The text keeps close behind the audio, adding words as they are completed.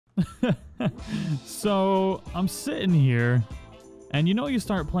So I'm sitting here, and you know you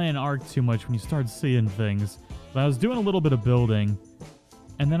start playing Ark too much when you start seeing things. But I was doing a little bit of building,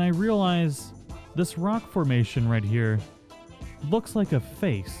 and then I realized this rock formation right here looks like a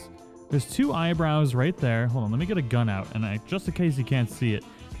face. There's two eyebrows right there. Hold on, let me get a gun out, and just in case you can't see it.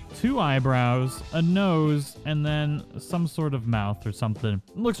 Two eyebrows, a nose, and then some sort of mouth or something.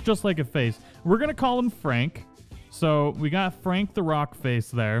 It looks just like a face. We're going to call him Frank. So we got Frank the rock face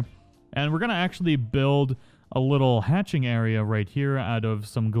there. And we're going to actually build a little hatching area right here out of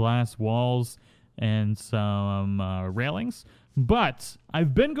some glass walls and some railings. But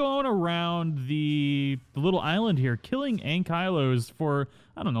I've been going around the little island here killing ankylos for,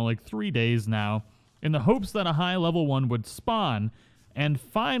 I don't know, like 3 days now, in the hopes that a high level one would spawn. And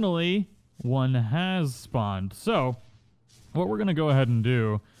finally, one has spawned. So what we're going to go ahead and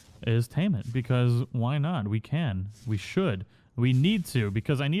do is tame it, because why not? We can. We should. We need to,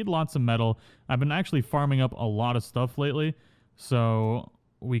 because I need lots of metal. I've been actually farming up a lot of stuff lately, so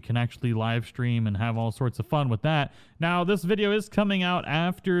we can actually live stream and have all sorts of fun with that. Now, this video is coming out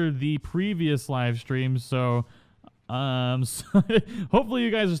after the previous live stream, so, hopefully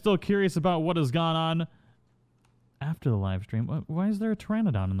you guys are still curious about what has gone on after the live stream. Why is there a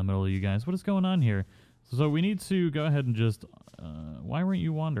pteranodon in the middle of you guys? What is going on here? So we need to go ahead and just... why weren't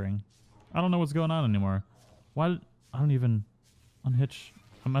you wandering? I don't know what's going on anymore. Why... I don't even... unhitch...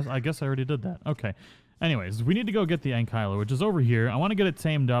 I guess I already did that. Okay. Anyways, we need to go get the ankylo, which is over here. I want to get it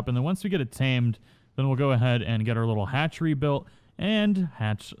tamed up, and then once we get it tamed, then we'll go ahead and get our little hatchery built and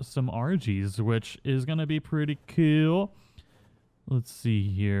hatch some Argies, which is going to be pretty cool. Let's see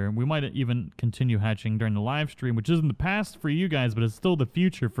here. We might even continue hatching during the live stream, which isn't the past for you guys, but it's still the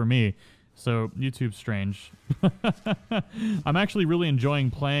future for me. So, YouTube's strange. I'm actually really enjoying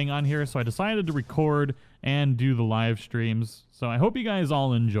playing on here, so I decided to record and do the live streams. So I hope you guys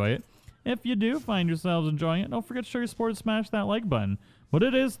all enjoy it. If you do find yourselves enjoying it, don't forget to show your support and smash that like button. But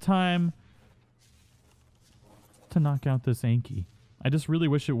it is time to knock out this Anky. I just really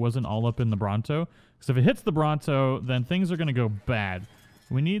wish it wasn't all up in the Bronto, because if it hits the Bronto, then things are going to go bad.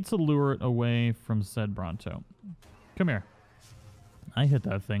 We need to lure it away from said Bronto. Come here. I hit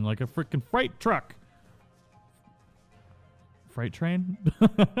that thing like a freaking freight truck. Freight train?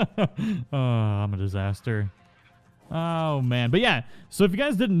 Oh, I'm a disaster. Oh, man. But yeah, so if you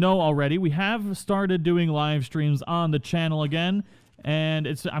guys didn't know already, we have started doing live streams on the channel again. And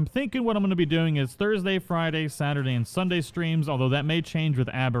I'm thinking what I'm going to be doing is Thursday, Friday, Saturday, and Sunday streams, although that may change with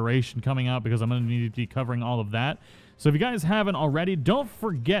Aberration coming out because I'm going to need to be covering all of that. So if you guys haven't already, don't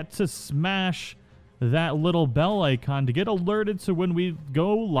forget to smash that little bell icon to get alerted to when we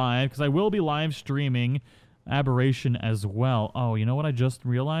go live, because I will be live streaming Aberration as well. Oh, you know what I just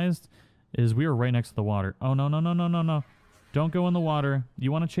realized? Is we are right next to the water. Oh, no, no, no, no, no, no. Don't go in the water.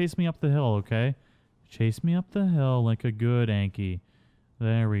 You want to chase me up the hill, okay? Chase me up the hill like a good Anky.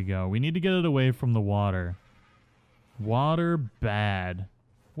 There we go. We need to get it away from the water. Water bad.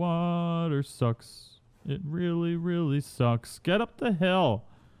 Water sucks. It really, really sucks. Get up the hill.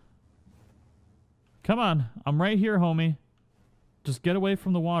 Come on. I'm right here, homie. Just get away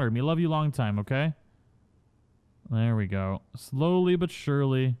from the water. Me love you long time, okay? There we go. Slowly but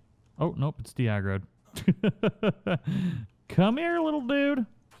surely. Oh, nope. It's de-aggroed. Come here, little dude.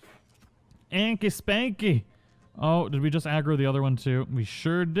 Anky spanky. Oh, did we just aggro the other one too? We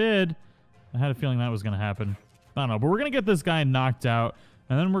sure did. I had a feeling that was going to happen. I don't know, but we're going to get this guy knocked out,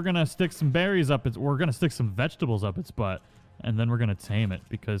 and then we're going to stick some berries up its... We're going to stick some vegetables up its butt, and then we're going to tame it,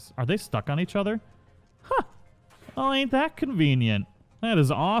 because... Are they stuck on each other? Huh. Oh, ain't that convenient. That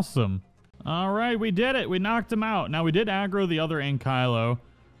is awesome. All right, we did it. We knocked him out. Now, we did aggro the other Ankylo,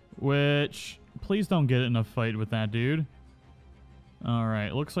 which... Please don't get in a fight with that dude. All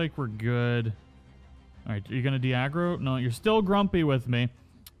right, looks like we're good. All right, are you going to de-aggro? No, you're still grumpy with me.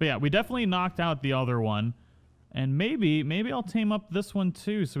 But yeah, we definitely knocked out the other one. And maybe I'll tame up this one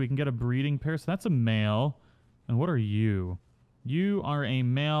too so we can get a breeding pair. So that's a male. And what are you? You are a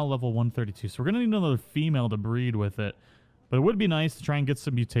male level 132. So we're going to need another female to breed with it. But it would be nice to try and get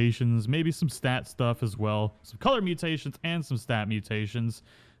some mutations, maybe some stat stuff as well. Some color mutations and some stat mutations.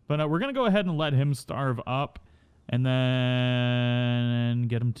 But we're going to go ahead and let him starve up. And then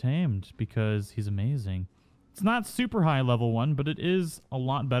get him tamed because he's amazing. It's not super high level one, but it is a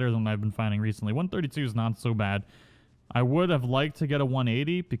lot better than I've been finding recently. 132 is not so bad. I would have liked to get a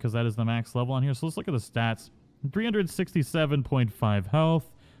 180 because that is the max level on here. So let's look at the stats. 367.5 health,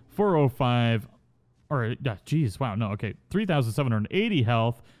 405, or, geez, wow, no, okay. 3,780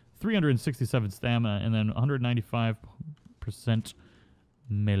 health, 367 stamina, and then 195%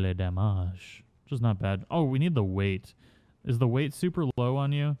 melee damage. Which is not bad. Oh, we need the weight. Is the weight super low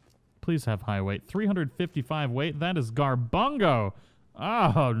on you? Please have high weight. 355 weight? That is garbungo!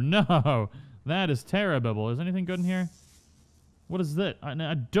 Oh, no! That is terrible. Is anything good in here? What is that? An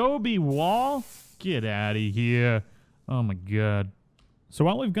adobe wall? Get out of here. Oh, my God. So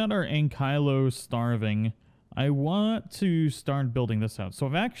while we've got our ankylo starving, I want to start building this out. So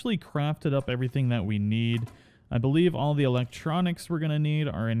I've actually crafted up everything that we need. I believe all the electronics we're going to need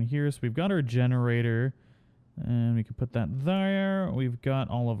are in here. So we've got our generator, and we can put that there. We've got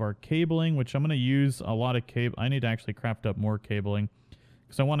all of our cabling, which I'm going to use a lot of cable. I need to actually craft up more cabling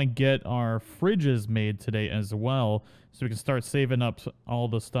because I want to get our fridges made today as well, so we can start saving up all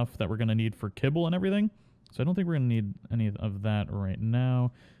the stuff that we're going to need for kibble and everything. So I don't think we're going to need any of that right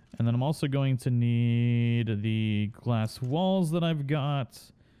now. And then I'm also going to need the glass walls that I've got,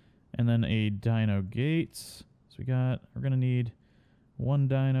 and then a dino gate. So we're going to need one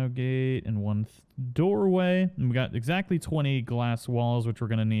dino gate and one doorway. And we got exactly 20 glass walls, which we're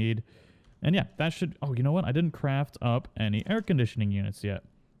going to need. And yeah, that should... Oh, you know what? I didn't craft up any air conditioning units yet.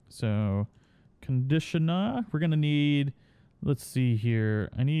 So, conditioner. We're going to need... Let's see here.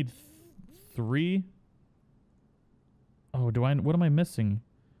 I need 3. Oh, what am I missing?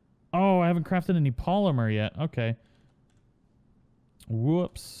 Oh, I haven't crafted any polymer yet. Okay.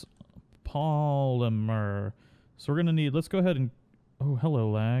 Whoops. Polymer. So we're going to need... Let's go ahead and... Oh,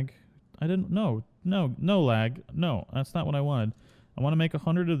 hello, lag. I didn't... No, lag. No, that's not what I wanted. I want to make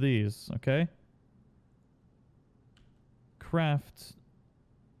 100 of these, okay? Craft.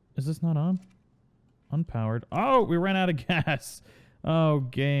 Is this not on? Unpowered. Oh, we ran out of gas. Oh,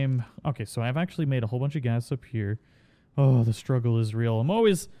 game. Okay, so I've actually made a whole bunch of gas up here. Oh, the struggle is real. I'm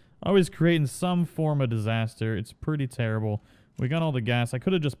always creating some form of disaster. It's pretty terrible. We got all the gas. I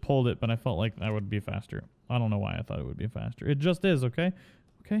could have just pulled it, but I felt like that would be faster. I don't know why I thought it would be faster. It just is, okay?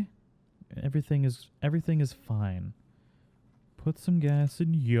 Okay? Everything is fine. Put some gas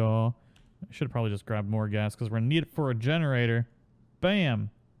in yaw. I should have probably just grabbed more gas because we're going to need it for a generator.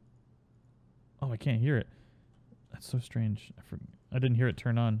 Bam! Oh, I can't hear it. That's so strange. I didn't hear it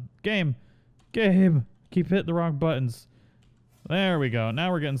turn on. Game! Keep hitting the wrong buttons. There we go.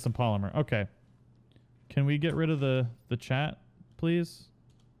 Now we're getting some polymer. Okay. Can we get rid of the chat, please?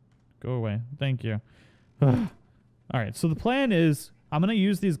 Go away. Thank you. Alright, so the plan is I'm going to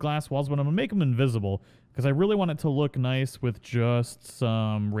use these glass walls, but I'm going to make them invisible because I really want it to look nice with just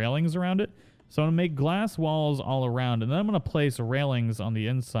some railings around it. So I'm going to make glass walls all around, and then I'm going to place railings on the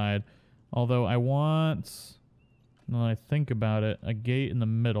inside. Although I want, now that I think about it, a gate in the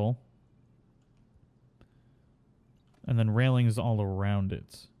middle. And then railings all around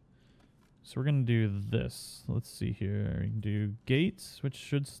it. So we're going to do this. Let's see here. We can do gates, which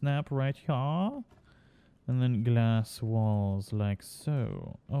should snap right here. And then glass walls like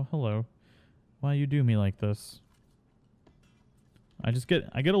so. Oh, hello. Why you do me like this? I get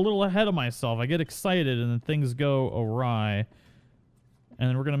a little ahead of myself. I get excited and then things go awry. And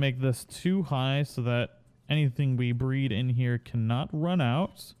then we're going to make this too high so that anything we breed in here cannot run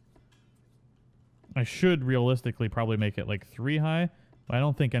out. I should realistically probably make it like 3 high, but I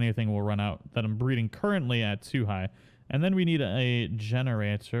don't think anything will run out that I'm breeding currently at 2 high. And then we need a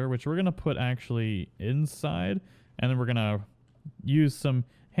generator, which we're going to put actually inside. And then we're going to use some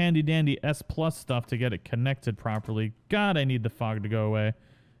handy dandy S plus stuff to get it connected properly. God, I need the fog to go away.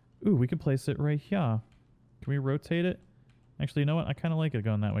 Ooh, we can place it right here. Can we rotate it? Actually, you know what? I kind of like it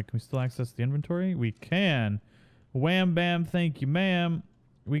going that way. Can we still access the inventory? We can. Wham, bam, thank you, ma'am.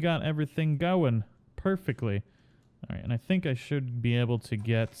 We got everything going perfectly. All right, and I think I should be able to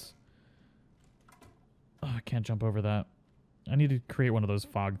get... Oh, I can't jump over that. I need to create one of those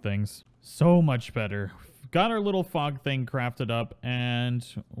fog things. So much better. Got our little fog thing crafted up, and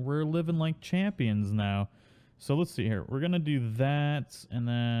we're living like champions now. So let's see here. We're going to do that, and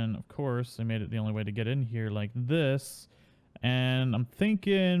then, of course, I made it the only way to get in here like this. And I'm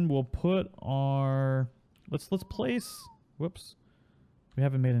thinking we'll put our... Let's place... Whoops. We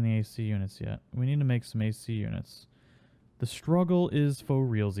haven't made any AC units yet. We need to make some AC units. The struggle is for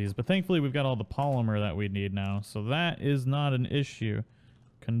realsies, but thankfully we've got all the polymer that we need now, so that is not an issue.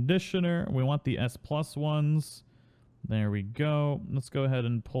 Conditioner, we want the S plus ones. There we go. Let's go ahead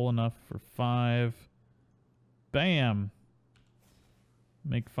and pull enough for 5. Bam!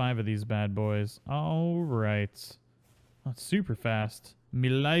 Make 5 of these bad boys. Alright. That's super fast. Me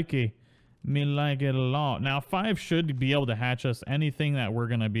like it. Me like it a lot. Now 5 should be able to hatch us anything that we're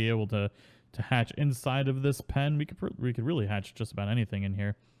going to be able to hatch inside of this pen. We could really hatch just about anything in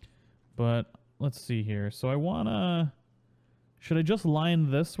here. But let's see here. So I want to... Should I just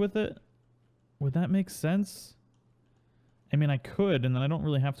line this with it? Would that make sense? I mean, I could, and then I don't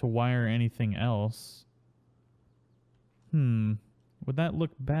really have to wire anything else. Would that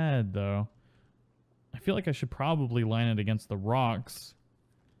look bad, though? I feel like I should probably line it against the rocks.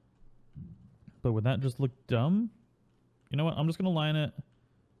 But would that just look dumb? You know what? I'm just going to line it...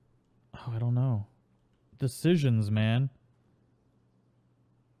 Oh, I don't know. Decisions, man.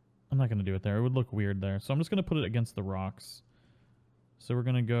 I'm not going to do it there. It would look weird there. So I'm just going to put it against the rocks. So we're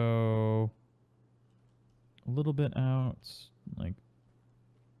going to go a little bit out like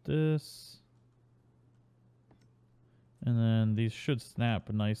this. And then these should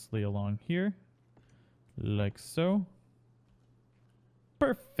snap nicely along here. Like so.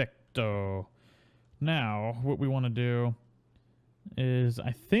 Perfecto. Now, what we want to do is,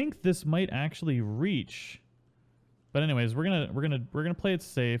 I think this might actually reach. But anyways, we're gonna play it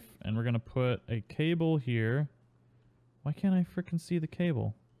safe, and we're gonna put a cable here. Why can't I frickin' see the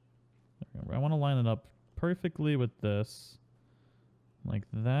cable? I want to line it up perfectly with this, like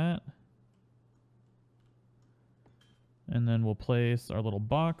that. And then we'll place our little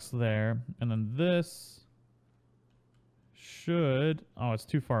box there, and then this should... Oh, it's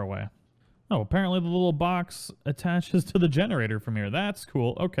too far away. Oh, apparently the little box attaches to the generator from here. That's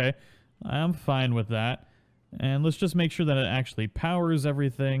cool. Okay, I'm fine with that. And let's just make sure that it actually powers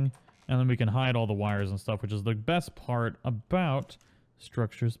everything, and then we can hide all the wires and stuff, which is the best part about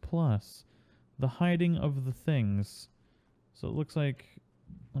Structures Plus. The hiding of the things. So it looks like...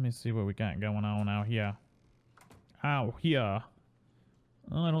 Let me see what we got going on out here. Out here.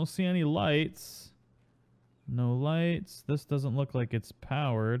 Oh, I don't see any lights. No lights. This doesn't look like it's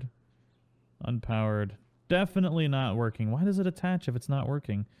powered. Unpowered. Definitely not working. Why does it attach if it's not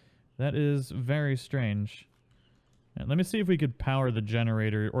working? That is very strange. And let me see if we could power the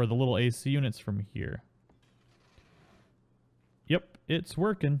generator or the little AC units from here. Yep, it's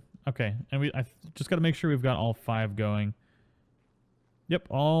working. Okay, and I just got to make sure we've got all 5 going. Yep,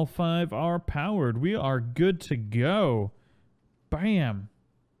 all 5 are powered. We are good to go. Bam.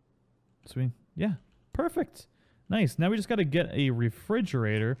 So yeah, perfect. Nice. Now we just got to get a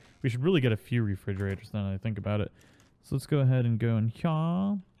refrigerator. We should really get a few refrigerators now that I think about it. So let's go ahead and go in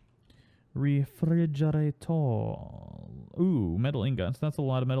here. Refrigerator. Ooh, metal ingots. That's a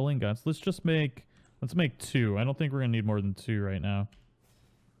lot of metal ingots. Let's make 2. I don't think we're going to need more than 2 right now.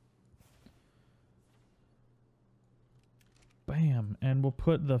 Bam. And we'll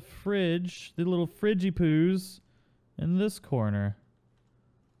put the fridge, the little fridgy poos, in this corner.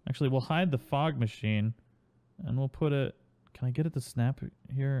 Actually, we'll hide the fog machine. And we'll put it... Can I get it to snap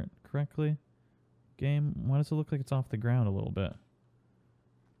here correctly? Game, why does it look like it's off the ground a little bit?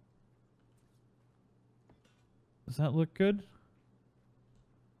 Does that look good?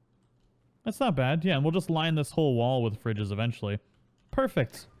 That's not bad. Yeah, and we'll just line this whole wall with fridges eventually.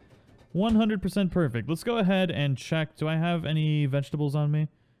 Perfect. 100% perfect. Let's go ahead and check. Do I have any vegetables on me?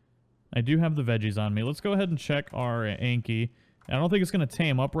 I do have the veggies on me. Let's go ahead and check our Anky. I don't think it's going to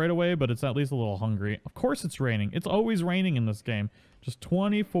tame up right away, but it's at least a little hungry. Of course it's raining. It's always raining in this game. Just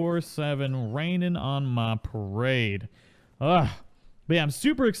 24/7 raining on my parade. Ugh. But yeah, I'm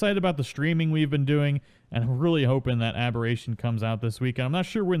super excited about the streaming we've been doing, and I'm really hoping that Aberration comes out this weekend. I'm not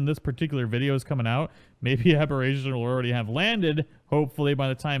sure when this particular video is coming out. Maybe Aberration will already have landed, hopefully, by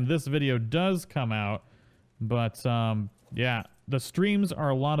the time this video does come out. But, yeah, the streams are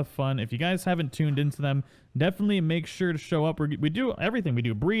a lot of fun. If you guys haven't tuned into them, definitely make sure to show up. We do everything. We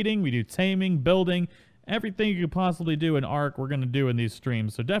do breeding, we do taming, building, everything you could possibly do in Ark, we're going to do in these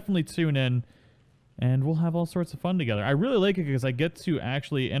streams. So definitely tune in, and we'll have all sorts of fun together. I really like it because I get to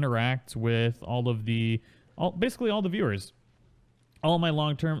actually interact with basically all the viewers. All of my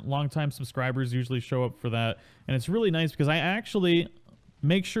long-time subscribers usually show up for that, and it's really nice because I actually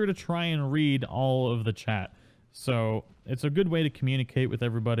make sure to try and read all of the chat. So it's a good way to communicate with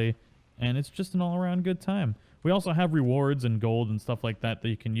everybody, and it's just an all-around good time. We also have rewards and gold and stuff like that that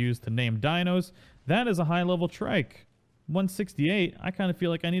you can use to name dinos. That is a high-level trike. 168, I kind of feel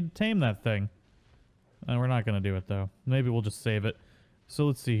like I need to tame that thing. And we're not going to do it, though. Maybe we'll just save it. So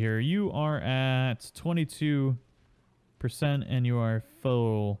let's see here. You are at 22%, and you are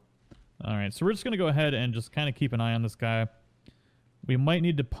full. All right, so we're just going to go ahead and just kind of keep an eye on this guy. We might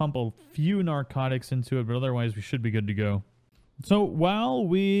need to pump a few narcotics into it, but otherwise we should be good to go. So while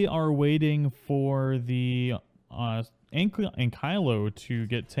we are waiting for the Ankylo to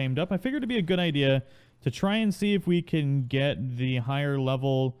get tamed up, I figured it'd be a good idea to try and see if we can get the higher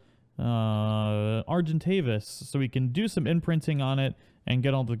level ARGENTAVIS, so we can do some imprinting on it and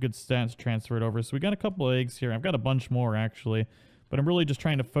get all the good stats transferred over. So we got a couple of eggs here. I've got a bunch more actually, but I'm really just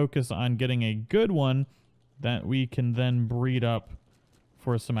trying to focus on getting a good one that we can then breed up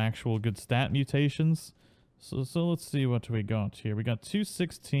for some actual good stat mutations. So let's see what we got here. We got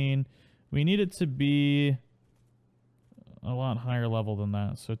 216. We need it to be a lot higher level than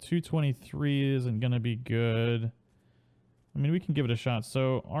that. So 223 isn't going to be good. I mean, we can give it a shot.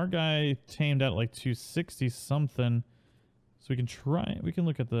 So our guy tamed at like 260 something. So we can try. We can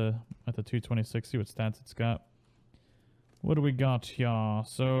look at the 226, see what stats it's got. What do we got here?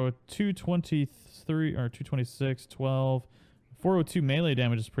 So 223 or 226, 12, 402 melee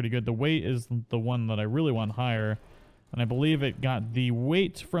damage is pretty good. The weight is the one that I really want higher. And I believe it got the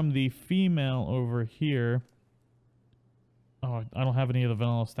weight from the female over here. Oh, I don't have any of the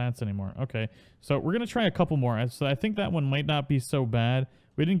vanilla stats anymore. Okay, so we're going to try a couple more. So I think that one might not be so bad.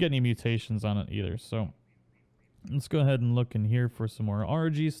 We didn't get any mutations on it either. So let's go ahead and look in here for some more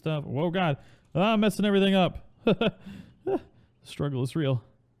RG stuff. Whoa, God. Ah, I'm messing everything up. The struggle is real.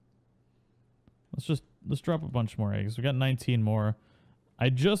 Let's drop a bunch more eggs. We got 19 more. I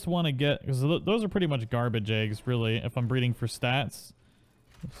just want to get, because those are pretty much garbage eggs, really, if I'm breeding for stats.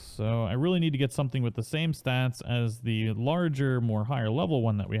 So I really need to get something with the same stats as the larger, more higher level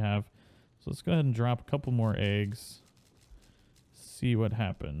one that we have. So let's go ahead and drop a couple more eggs. See what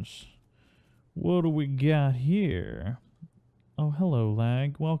happens. What do we got here? Oh, hello,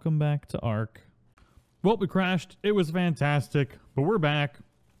 lag. Welcome back to Ark. Well, we crashed. It was fantastic, but we're back.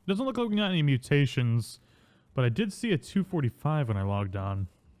 Doesn't look like we got any mutations. But I did see a 245 when I logged on.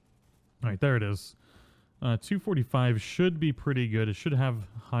 All right, there it is. 245 should be pretty good. It should have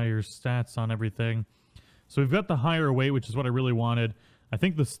higher stats on everything. So we've got the higher weight, which is what I really wanted. I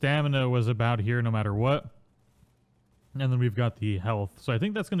think the stamina was about here no matter what. And then we've got the health. So I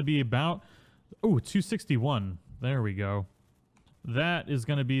think that's going to be about... Oh, 261. There we go. That is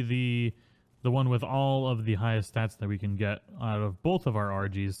going to be the one with all of the highest stats that we can get out of both of our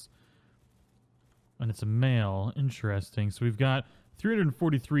RGs. And it's a male. Interesting. So we've got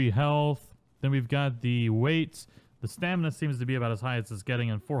 343 health. Then we've got the weight. The stamina seems to be about as high as it's getting,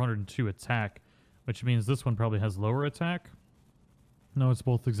 and 402 attack, which means this one probably has lower attack. No, it's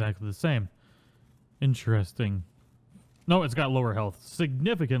both exactly the same. Interesting. No, it's got lower health.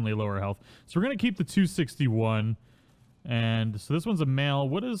 Significantly lower health. So we're going to keep the 261. And so this one's a male.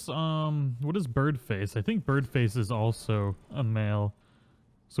 What is Birdface? I think Birdface is also a male.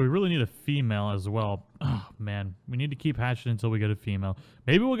 So we really need a female as well. Oh, man. We need to keep hatching until we get a female.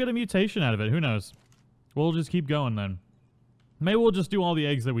 Maybe we'll get a mutation out of it. Who knows? We'll just keep going then. Maybe we'll just do all the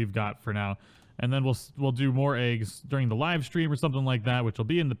eggs that we've got for now. And then we'll do more eggs during the live stream or something like that, which will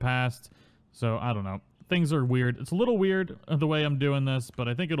be in the past. So, I don't know. Things are weird. It's a little weird the way I'm doing this, but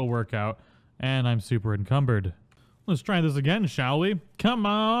I think it'll work out. And I'm super encumbered. Let's try this again, shall we? Come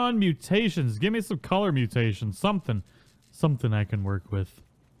on, mutations. Give me some color mutations. Something I can work with.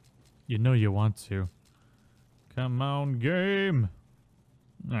 You know you want to. Come on, game.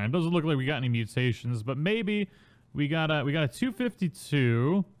 All right, it doesn't look like we got any mutations, but maybe we got a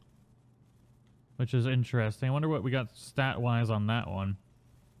 252, which is interesting. I wonder what we got stat-wise on that one.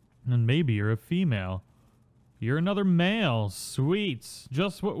 And maybe you're a female. You're another male. Sweet.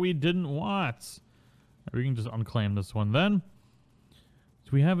 Just what we didn't want. We can just unclaim this one then.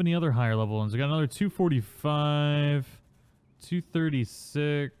 Do we have any other higher level ones? We got another 245,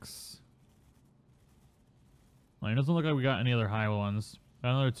 236. It doesn't look like we got any other high ones. Got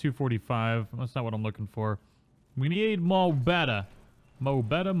another 245. That's not what I'm looking for. We need mo better. Mo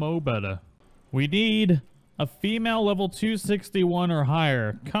better. We need a female level 261 or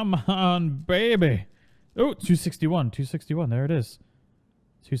higher. Come on, baby. Oh, 261. 261. There it is.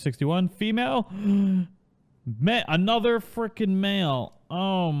 261. Female. Another freaking male.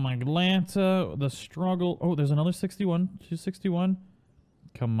 Oh, my Atlanta. The struggle. Oh, there's another 61. 261.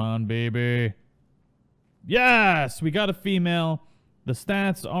 Come on, baby. Yes, we got a female. The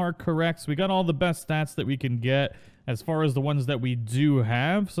stats are correct. So we got all the best stats that we can get as far as the ones that we do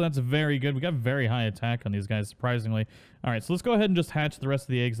have. So that's very good. We got very high attack on these guys, surprisingly. All right, so let's go ahead and just hatch the rest of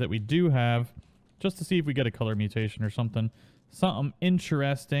the eggs that we do have just to see if we get a color mutation or something. Something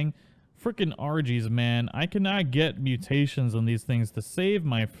interesting. Freaking RGs, man. I cannot get mutations on these things to save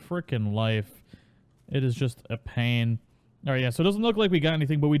my freaking life. It is just a pain. All right, yeah, so it doesn't look like we got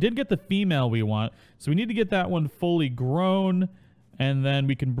anything, but we did get the female we want. So we need to get that one fully grown, and then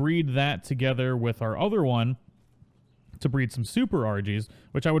we can breed that together with our other one to breed some super RGs,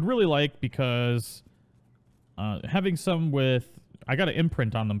 which I would really like because having some with... I got to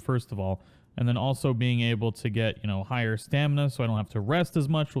imprint on them, first of all, and then also being able to get, you know, higher stamina so I don't have to rest as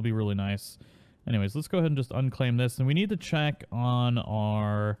much will be really nice. Anyways, let's go ahead and just unclaim this, and we need to check on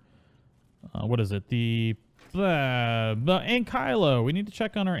our... what is it? The Ankylo. We need to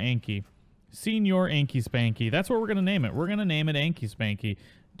check on our Anky. Senior Anky Spanky. That's what we're going to name it. We're going to name it Anky Spanky.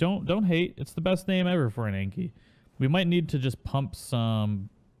 Don't hate. It's the best name ever for an Anky. We might need to just pump some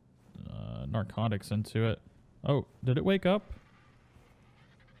narcotics into it. Oh, did it wake up?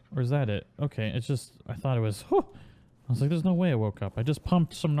 Or is that it? Okay, it's just, I thought it was, whew. I was like, there's no way it woke up. I just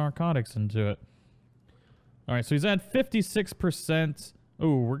pumped some narcotics into it. Alright, so he's at 56%.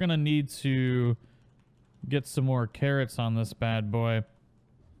 Oh, we're gonna need to get some more carrots on this bad boy.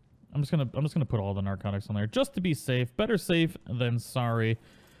 I'm just gonna put all the narcotics on there just to be safe. Better safe than sorry.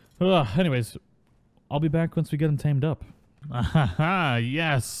 Ugh, anyways, I'll be back once we get them tamed up. Ahaha,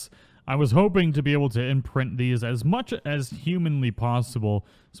 yes. I was hoping to be able to imprint these as much as humanly possible.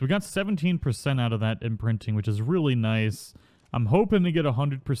 So we got 17% out of that imprinting, which is really nice. I'm hoping to get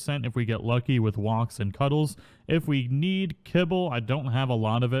 100% if we get lucky with walks and cuddles. If we need kibble, I don't have a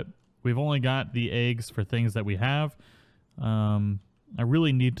lot of it. We've only got the eggs for things that we have. I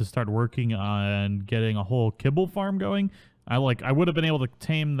really need to start working on getting a whole kibble farm going. I would have been able to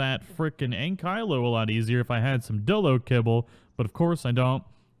tame that frickin' Ankylo a lot easier if I had some Dillo kibble, but of course I don't.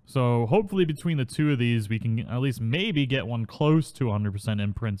 So hopefully between the two of these, we can at least maybe get one close to 100%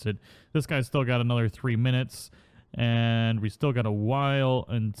 imprinted. This guy's still got another 3 minutes, and we still got a while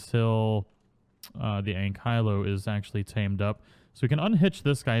until the Ankylo is actually tamed up. So we can unhitch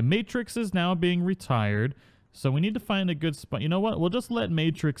this guy. Matrix is now being retired, so we need to find a good spot. You know what? We'll just let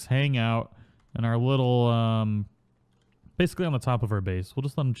Matrix hang out in our little, basically on the top of our base. We'll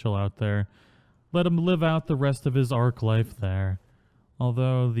just let him chill out there. Let him live out the rest of his Ark life there.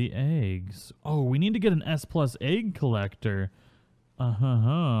 Although the eggs... Oh, we need to get an S+ egg collector.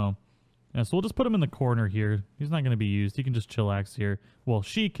 Yeah, so we'll just put him in the corner here. He's not going to be used. He can just chillax here. Well,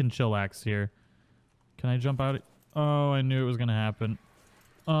 she can chillax here. Can I jump out? Oh, I knew it was going to happen.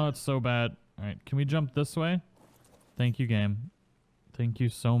 Oh, it's so bad. All right, can we jump this way? Thank you, game. Thank you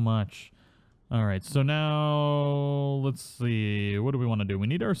so much. All right, so now let's see. What do we want to do? We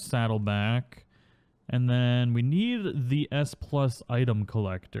need our saddle back. And then we need the S+ item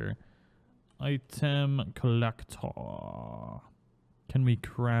collector. Item collector. Can we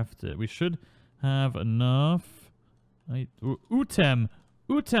craft it? We should have enough. Utem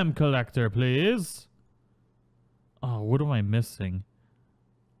collector, please. Oh, what am I missing?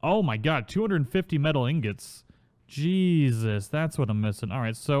 Oh my god, 250 metal ingots. Jesus, that's what I'm missing. All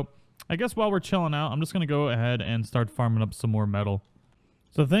right, so I guess while we're chilling out, I'm just going to go ahead and start farming up some more metal.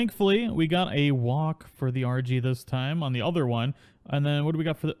 So thankfully, we got a walk for the RG this time on the other one. And then what do we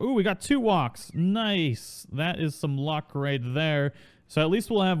got for the... Ooh, we got 2 walks. Nice. That is some luck right there. So at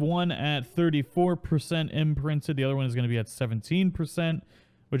least we'll have one at 34% imprinted. The other one is going to be at 17%,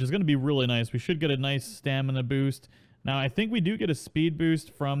 which is going to be really nice. We should get a nice stamina boost. Now, I think we do get a speed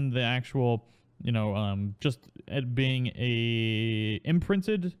boost from the actual, you know, just it being a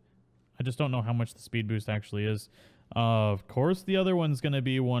imprinted. I just don't know how much the speed boost actually is. Of course, the other one's going to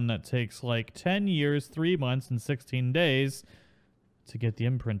be one that takes like 10 years, 3 months, and 16 days to get the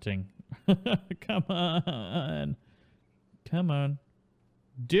imprinting. Come on. Come on.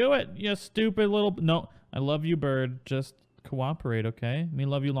 Do it, you stupid little... No, I love you, bird. Just cooperate, okay? Me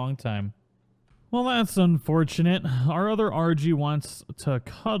love you long time. Well, that's unfortunate. Our other RG wants to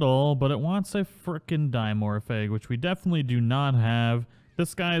cuddle, but it wants a frickin' dimorph egg, which we definitely do not have.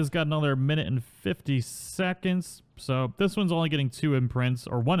 This guy's got another minute and 50 seconds. So this one's only getting 2 imprints,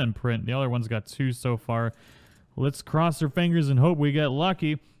 or 1 imprint. The other one's got 2 so far. Let's cross our fingers and hope we get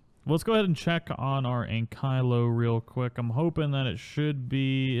lucky. Let's go ahead and check on our Ankylo real quick. I'm hoping that it should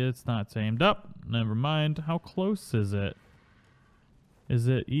be... It's not tamed up. Never mind. How close is it? Is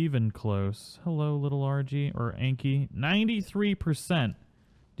it even close? Hello, little RG, or Anky. 93%. Do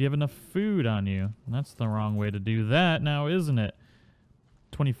you have enough food on you? That's the wrong way to do that now, isn't it?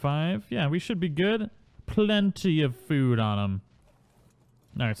 25? Yeah, we should be good. Plenty of food on them.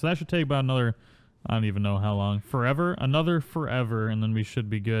 Alright, so that should take about another, I don't even know how long. Forever? Another forever, and then we should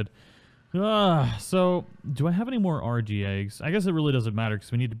be good. So, do I have any more RG eggs? I guess it really doesn't matter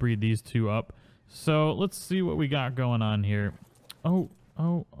because we need to breed these 2 up. So, let's see what we got going on here. Oh,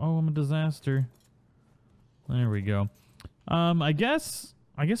 I'm a disaster. There we go. I guess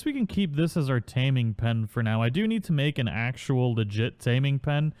we can keep this as our taming pen for now. I do need to make an actual legit taming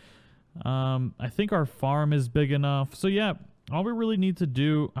pen. I think our farm is big enough. So yeah, all we really need to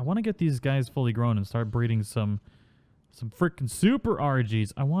do... I want to get these guys fully grown and start breeding some freaking super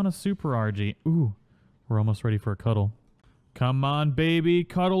RGs. I want a super RG. Ooh, we're almost ready for a cuddle. Come on, baby.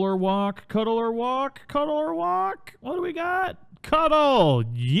 Cuddle or walk. Cuddle or walk. Cuddle or walk. What do we got? Cuddle.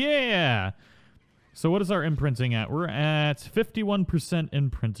 Yeah. So what is our imprinting at? We're at 51%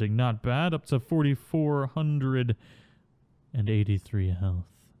 imprinting. Not bad. Up to 4,483 health.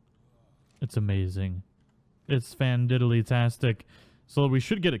 It's amazing. It's fan-diddly-tastic. So we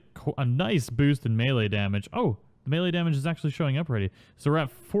should get a nice boost in melee damage. Oh, The melee damage is actually showing up already. So we're at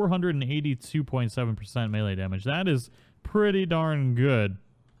 482.7% melee damage. That is pretty darn good.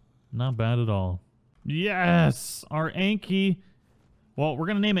 Not bad at all. Yes! Our Anky... Well, we're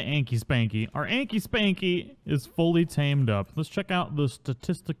going to name it Anky Spanky. Our Anky Spanky is fully tamed up. Let's check out the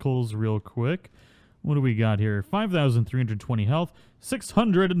statisticals real quick. What do we got here? 5,320 health,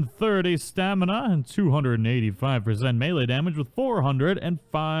 630 stamina, and 285% melee damage with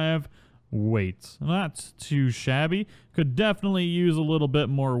 405 weight. Not too shabby. Could definitely use a little bit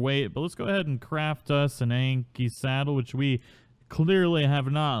more weight, but let's go ahead and craft us an Anky saddle, which we clearly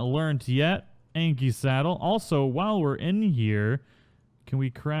have not learned yet. Anky saddle. Also, while we're in here, can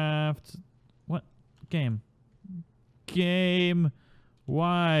we craft... What? Game.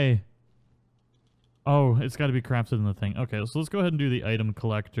 Why? Oh, it's got to be crafted in the thing. Okay, so let's go ahead and do the item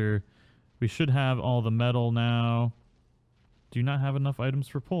collector. We should have all the metal now. Do not have enough items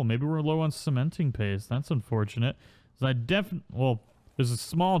for pull. Maybe we're low on cementing paste. That's unfortunate. So well, there's a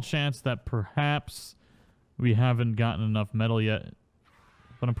small chance that perhaps we haven't gotten enough metal yet,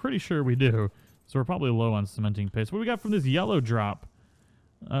 but I'm pretty sure we do. So we're probably low on cementing paste. What do we got from this yellow drop?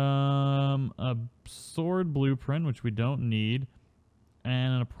 A sword blueprint, which we don't need.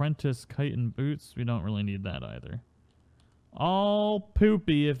 And an apprentice kite and boots. We don't really need that either. All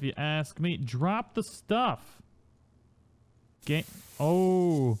poopy, if you ask me. Drop the stuff.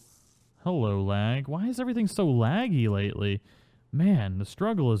 Oh. Hello, lag. Why is everything so laggy lately? Man, the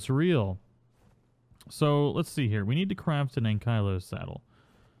struggle is real. So, let's see here. We need to craft an Ankylo saddle.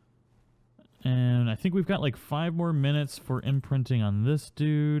 And I think we've got like 5 more minutes for imprinting on this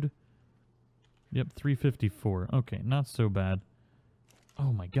dude. Yep, 354. Okay, not so bad.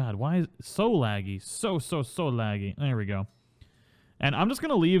 Oh my god, why is it so laggy? So laggy. There we go. And I'm just going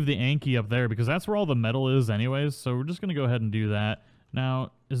to leave the Anky up there because that's where all the metal is anyways. So we're just going to go ahead and do that.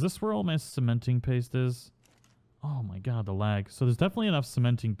 Now, is this where all my cementing paste is? Oh my god, the lag. So there's definitely enough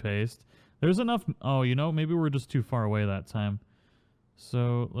cementing paste. There's enough... Oh, you know, maybe we're just too far away that time.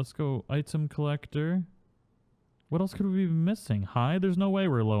 So let's go item collector. What else could we be missing? Hide? There's no way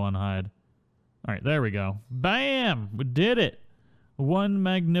we're low on hide. All right, there we go. Bam! We did it! One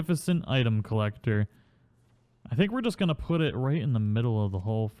magnificent item collector. I think we're just going to put it right in the middle of the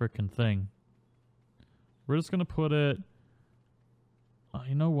whole frickin' thing. We're just going to put it...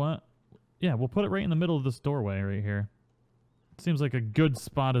 you know what? Yeah, we'll put it right in the middle of this doorway right here. Seems like a good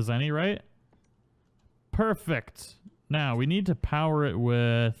spot as any, right? Perfect. Now, we need to power it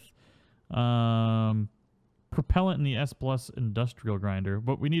with propellant in the S+ industrial grinder.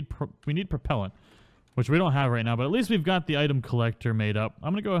 But we need propellant, which we don't have right now. But at least we've got the item collector made up.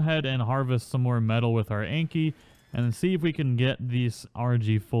 I'm going to go ahead and harvest some more metal with our Anky and see if we can get this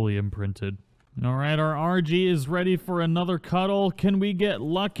RG fully imprinted. All right, our RG is ready for another cuddle. Can we get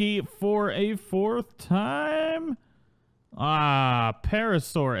lucky for a 4th time? Ah,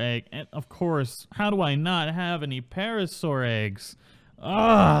 parasaur egg. And of course, how do I not have any parasaur eggs?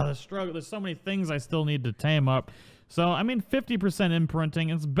 Ah, the struggle. There's so many things I still need to tame up. So, I mean, 50% imprinting,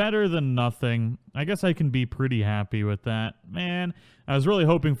 it's better than nothing. I guess I can be pretty happy with that. Man, I was really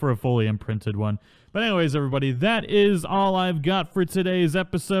hoping for a fully imprinted one. But anyways, everybody, that is all I've got for today's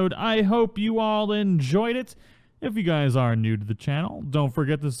episode. I hope you all enjoyed it. If you guys are new to the channel, don't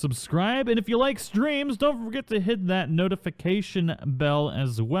forget to subscribe. And if you like streams, don't forget to hit that notification bell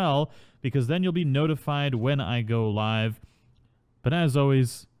as well, because then you'll be notified when I go live. But as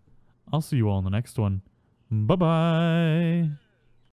always, I'll see you all in the next one. Bye-bye.